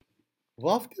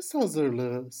Vaftiz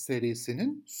Hazırlığı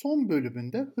serisinin son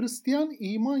bölümünde Hristiyan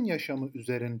iman yaşamı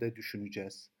üzerinde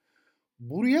düşüneceğiz.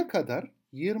 Buraya kadar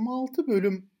 26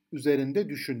 bölüm üzerinde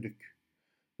düşündük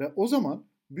ve o zaman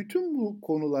bütün bu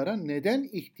konulara neden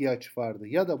ihtiyaç vardı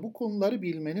ya da bu konuları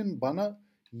bilmenin bana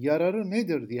yararı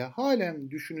nedir diye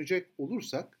halen düşünecek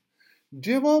olursak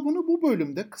cevabını bu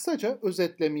bölümde kısaca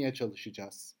özetlemeye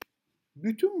çalışacağız.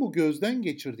 Bütün bu gözden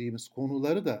geçirdiğimiz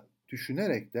konuları da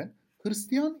düşünerekten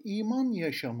Hristiyan iman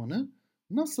yaşamını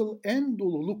nasıl en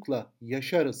dolulukla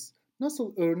yaşarız,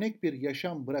 nasıl örnek bir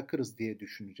yaşam bırakırız diye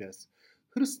düşüneceğiz.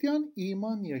 Hristiyan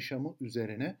iman yaşamı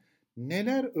üzerine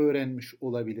neler öğrenmiş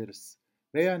olabiliriz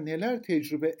veya neler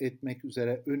tecrübe etmek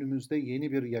üzere önümüzde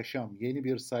yeni bir yaşam, yeni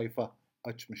bir sayfa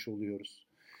açmış oluyoruz.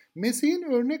 Mesih'in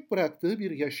örnek bıraktığı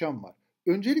bir yaşam var.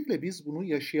 Öncelikle biz bunu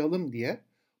yaşayalım diye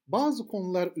bazı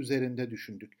konular üzerinde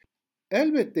düşündük.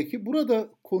 Elbette ki burada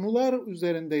konular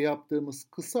üzerinde yaptığımız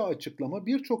kısa açıklama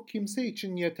birçok kimse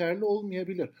için yeterli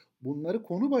olmayabilir. Bunları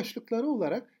konu başlıkları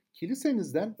olarak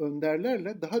kilisenizden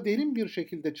önderlerle daha derin bir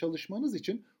şekilde çalışmanız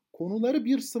için konuları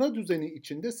bir sıra düzeni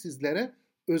içinde sizlere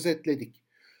özetledik.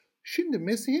 Şimdi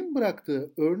Mesih'in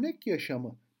bıraktığı örnek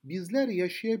yaşamı bizler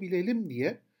yaşayabilelim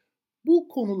diye bu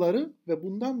konuları ve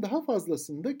bundan daha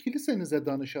fazlasını da kilisenize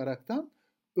danışaraktan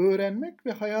öğrenmek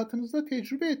ve hayatınızda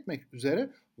tecrübe etmek üzere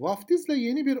vaftizle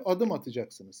yeni bir adım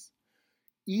atacaksınız.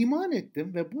 İman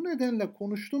ettim ve bu nedenle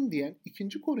konuştum diyen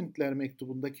 2. Korintiler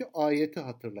mektubundaki ayeti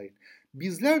hatırlayın.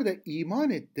 Bizler de iman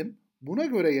ettim, buna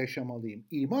göre yaşamalıyım.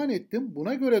 İman ettim,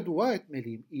 buna göre dua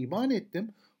etmeliyim. İman ettim,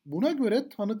 buna göre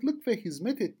tanıklık ve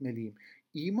hizmet etmeliyim.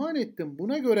 İman ettim,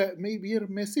 buna göre bir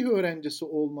Mesih öğrencisi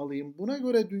olmalıyım. Buna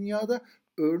göre dünyada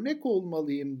örnek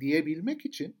olmalıyım diyebilmek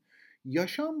için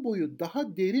yaşam boyu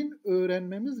daha derin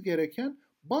öğrenmemiz gereken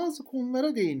bazı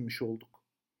konulara değinmiş olduk.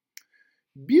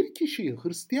 Bir kişiyi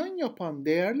Hristiyan yapan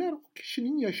değerler o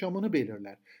kişinin yaşamını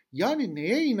belirler. Yani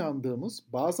neye inandığımız,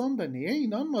 bazen de neye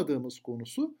inanmadığımız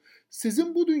konusu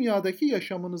sizin bu dünyadaki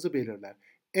yaşamınızı belirler.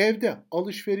 Evde,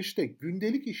 alışverişte,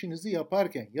 gündelik işinizi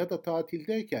yaparken ya da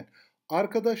tatildeyken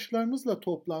arkadaşlarınızla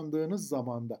toplandığınız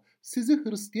zamanda sizi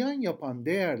Hristiyan yapan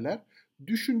değerler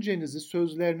düşüncenizi,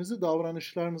 sözlerinizi,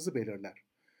 davranışlarınızı belirler.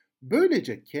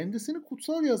 Böylece kendisini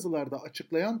kutsal yazılarda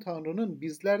açıklayan Tanrı'nın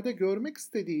bizlerde görmek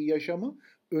istediği yaşamı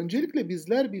öncelikle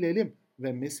bizler bilelim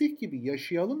ve Mesih gibi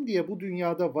yaşayalım diye bu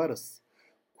dünyada varız.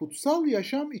 Kutsal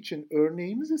yaşam için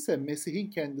örneğimiz ise Mesih'in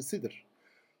kendisidir.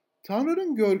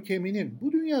 Tanrı'nın görkeminin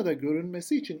bu dünyada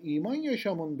görünmesi için iman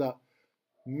yaşamında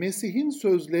Mesih'in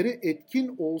sözleri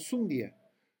etkin olsun diye.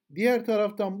 Diğer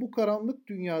taraftan bu karanlık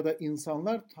dünyada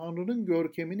insanlar Tanrı'nın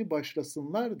görkemini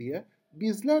başlasınlar diye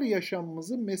bizler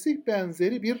yaşamımızı Mesih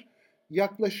benzeri bir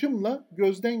yaklaşımla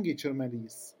gözden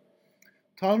geçirmeliyiz.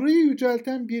 Tanrı'yı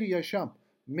yücelten bir yaşam,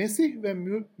 Mesih ve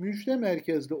müjde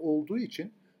merkezli olduğu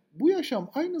için bu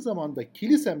yaşam aynı zamanda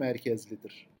kilise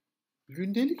merkezlidir.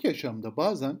 Gündelik yaşamda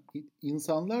bazen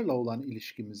insanlarla olan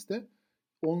ilişkimizde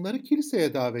onları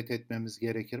kiliseye davet etmemiz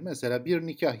gerekir. Mesela bir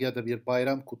nikah ya da bir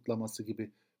bayram kutlaması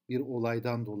gibi bir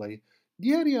olaydan dolayı.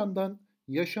 Diğer yandan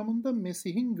yaşamında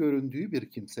Mesih'in göründüğü bir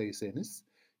kimseyseniz,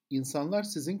 insanlar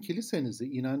sizin kilisenizi,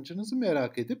 inancınızı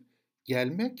merak edip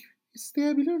gelmek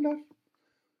isteyebilirler.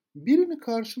 Birini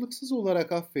karşılıksız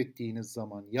olarak affettiğiniz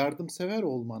zaman yardımsever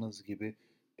olmanız gibi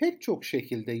pek çok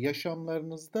şekilde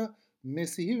yaşamlarınızda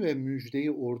Mesih'i ve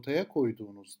müjdeyi ortaya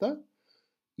koyduğunuzda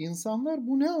insanlar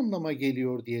bu ne anlama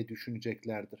geliyor diye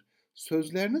düşüneceklerdir.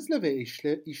 Sözlerinizle ve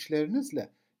işlerinizle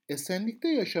esenlikte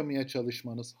yaşamaya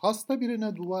çalışmanız, hasta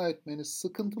birine dua etmeniz,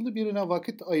 sıkıntılı birine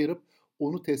vakit ayırıp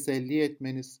onu teselli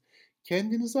etmeniz,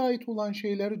 kendinize ait olan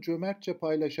şeyleri cömertçe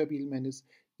paylaşabilmeniz,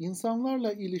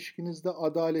 insanlarla ilişkinizde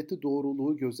adaleti,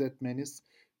 doğruluğu gözetmeniz,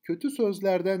 kötü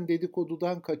sözlerden,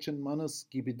 dedikodudan kaçınmanız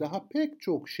gibi daha pek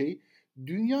çok şey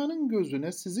dünyanın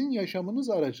gözüne sizin yaşamınız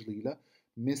aracılığıyla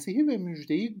Mesih'i ve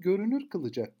müjdeyi görünür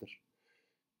kılacaktır.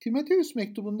 Timoteus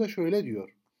mektubunda şöyle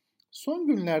diyor: Son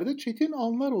günlerde çetin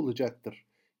anlar olacaktır.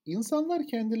 İnsanlar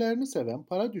kendilerini seven,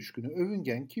 para düşkünü,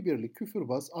 övüngen, kibirli,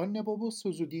 küfürbaz, anne baba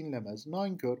sözü dinlemez,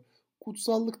 nankör,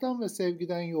 kutsallıktan ve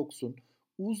sevgiden yoksun,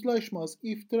 uzlaşmaz,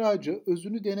 iftiracı,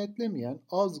 özünü denetlemeyen,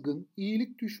 azgın,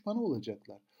 iyilik düşmanı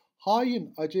olacaklar.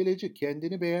 Hain, aceleci,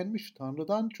 kendini beğenmiş,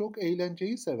 Tanrı'dan çok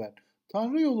eğlenceyi seven,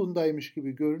 Tanrı yolundaymış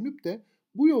gibi görünüp de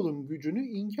bu yolun gücünü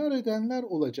inkar edenler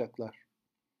olacaklar.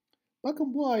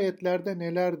 Bakın bu ayetlerde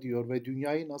neler diyor ve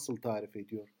dünyayı nasıl tarif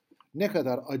ediyor. Ne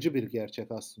kadar acı bir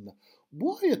gerçek aslında.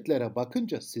 Bu ayetlere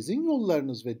bakınca sizin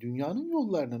yollarınız ve dünyanın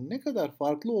yollarının ne kadar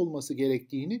farklı olması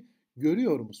gerektiğini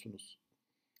görüyor musunuz?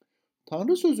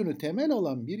 Tanrı sözünü temel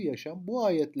alan bir yaşam bu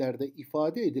ayetlerde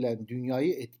ifade edilen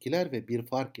dünyayı etkiler ve bir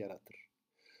fark yaratır.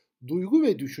 Duygu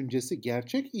ve düşüncesi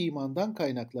gerçek imandan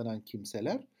kaynaklanan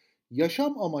kimseler,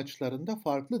 yaşam amaçlarında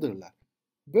farklıdırlar.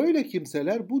 Böyle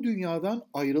kimseler bu dünyadan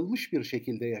ayrılmış bir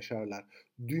şekilde yaşarlar.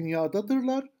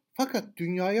 Dünyadadırlar fakat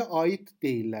dünyaya ait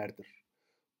değillerdir.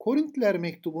 Korintliler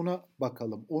mektubuna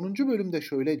bakalım. 10. bölümde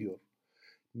şöyle diyor.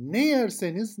 Ne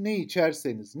yerseniz, ne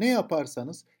içerseniz, ne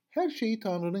yaparsanız her şeyi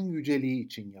Tanrı'nın yüceliği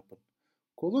için yapın.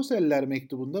 Koloseliler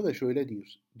mektubunda da şöyle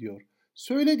diyor.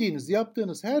 Söylediğiniz,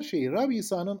 yaptığınız her şeyi Rab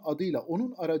İsa'nın adıyla,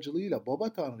 onun aracılığıyla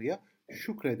Baba Tanrı'ya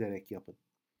şükrederek yapın.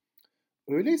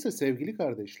 Öyleyse sevgili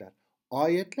kardeşler,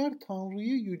 ayetler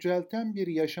Tanrı'yı yücelten bir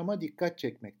yaşama dikkat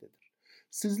çekmektedir.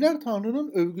 Sizler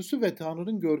Tanrı'nın övgüsü ve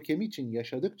Tanrı'nın görkemi için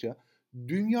yaşadıkça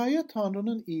dünyaya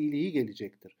Tanrı'nın iyiliği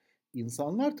gelecektir.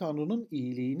 İnsanlar Tanrı'nın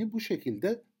iyiliğini bu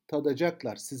şekilde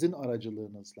tadacaklar sizin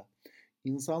aracılığınızla.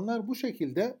 İnsanlar bu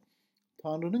şekilde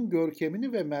Tanrı'nın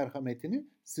görkemini ve merhametini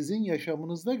sizin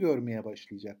yaşamınızda görmeye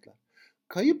başlayacaklar.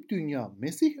 Kayıp dünya,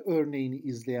 Mesih örneğini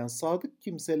izleyen sadık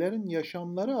kimselerin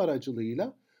yaşamları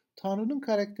aracılığıyla Tanrı'nın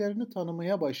karakterini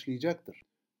tanımaya başlayacaktır.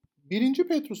 1.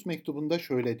 Petrus mektubunda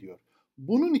şöyle diyor.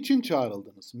 Bunun için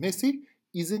çağrıldınız. Mesih,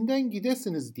 izinden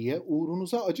gidesiniz diye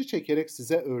uğrunuza acı çekerek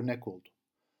size örnek oldu.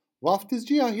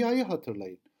 Vaftizci Yahya'yı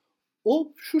hatırlayın.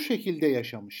 O şu şekilde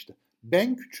yaşamıştı.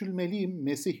 Ben küçülmeliyim,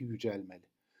 Mesih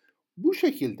yücelmeli. Bu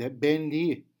şekilde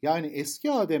benliği yani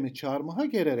eski Adem'i çarmıha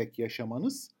gererek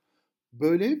yaşamanız,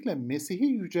 böylelikle Mesih'i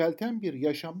yücelten bir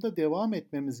yaşamda devam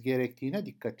etmemiz gerektiğine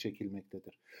dikkat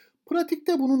çekilmektedir.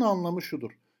 Pratikte bunun anlamı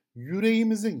şudur.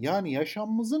 Yüreğimizin yani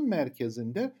yaşamımızın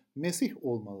merkezinde Mesih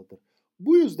olmalıdır.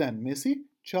 Bu yüzden Mesih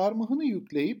çarmıhını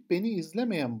yükleyip beni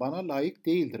izlemeyen bana layık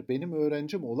değildir, benim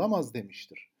öğrencim olamaz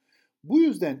demiştir. Bu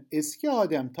yüzden eski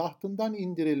Adem tahtından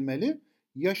indirilmeli,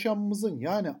 yaşamımızın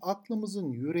yani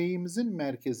aklımızın, yüreğimizin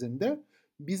merkezinde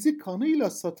bizi kanıyla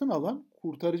satın alan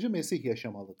kurtarıcı Mesih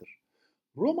yaşamalıdır.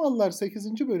 Romalılar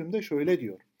 8. bölümde şöyle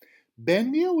diyor.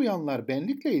 Benliğe uyanlar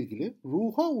benlikle ilgili,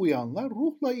 ruha uyanlar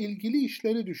ruhla ilgili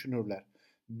işleri düşünürler.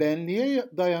 Benliğe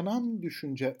dayanan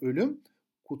düşünce ölüm,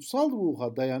 kutsal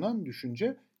ruha dayanan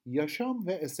düşünce yaşam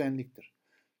ve esenliktir.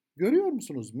 Görüyor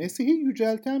musunuz? Mesih'i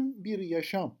yücelten bir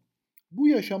yaşam. Bu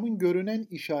yaşamın görünen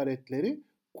işaretleri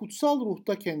kutsal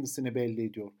ruhta kendisini belli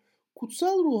ediyor.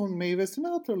 Kutsal ruhun meyvesini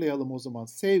hatırlayalım o zaman.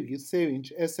 Sevgi,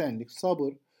 sevinç, esenlik,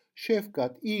 sabır,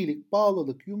 şefkat, iyilik,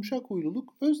 bağlılık, yumuşak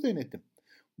huyluluk, öz denetim.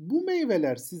 Bu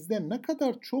meyveler sizde ne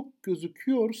kadar çok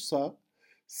gözüküyorsa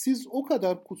siz o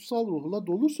kadar kutsal ruhla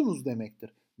dolusunuz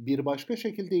demektir. Bir başka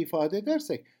şekilde ifade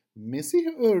edersek, Mesih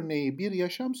örneği bir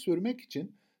yaşam sürmek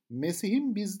için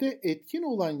Mesih'in bizde etkin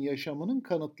olan yaşamının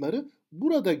kanıtları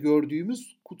burada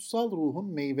gördüğümüz kutsal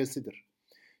ruhun meyvesidir.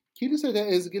 Kilisede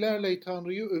ezgilerle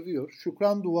Tanrı'yı övüyor,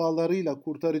 şükran dualarıyla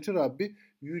kurtarıcı Rabbi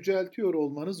yüceltiyor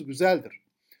olmanız güzeldir.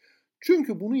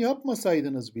 Çünkü bunu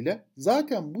yapmasaydınız bile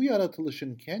zaten bu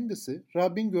yaratılışın kendisi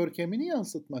Rabbin görkemini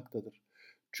yansıtmaktadır.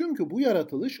 Çünkü bu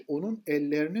yaratılış onun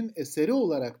ellerinin eseri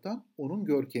olaraktan onun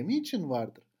görkemi için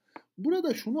vardır.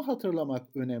 Burada şunu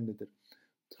hatırlamak önemlidir.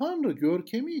 Tanrı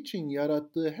görkemi için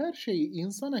yarattığı her şeyi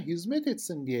insana hizmet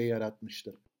etsin diye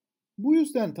yaratmıştır. Bu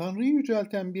yüzden Tanrı'yı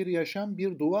yücelten bir yaşam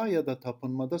bir dua ya da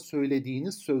tapınmada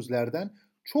söylediğiniz sözlerden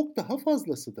çok daha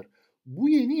fazlasıdır. Bu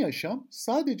yeni yaşam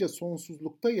sadece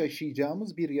sonsuzlukta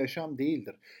yaşayacağımız bir yaşam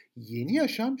değildir. Yeni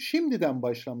yaşam şimdiden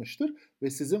başlamıştır ve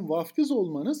sizin vaftiz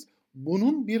olmanız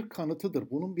bunun bir kanıtıdır,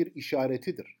 bunun bir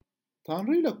işaretidir.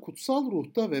 Tanrı'yla kutsal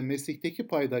ruhta ve Mesih'teki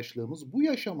paydaşlığımız bu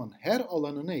yaşamın her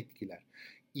alanını etkiler.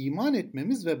 İman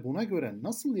etmemiz ve buna göre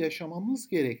nasıl yaşamamız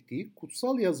gerektiği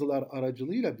kutsal yazılar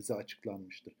aracılığıyla bize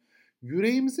açıklanmıştır.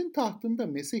 Yüreğimizin tahtında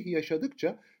Mesih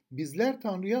yaşadıkça bizler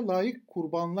Tanrı'ya layık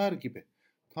kurbanlar gibi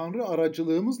Tanrı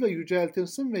aracılığımızla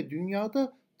yüceltilsin ve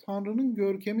dünyada Tanrı'nın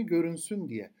görkemi görünsün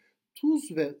diye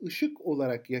tuz ve ışık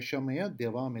olarak yaşamaya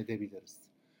devam edebiliriz.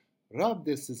 Rab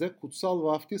de size kutsal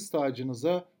vaftiz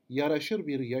tacınıza yaraşır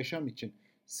bir yaşam için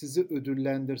sizi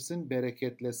ödüllendirsin,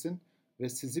 bereketlesin ve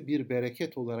sizi bir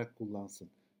bereket olarak kullansın.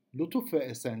 Lütuf ve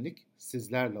esenlik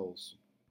sizlerle olsun.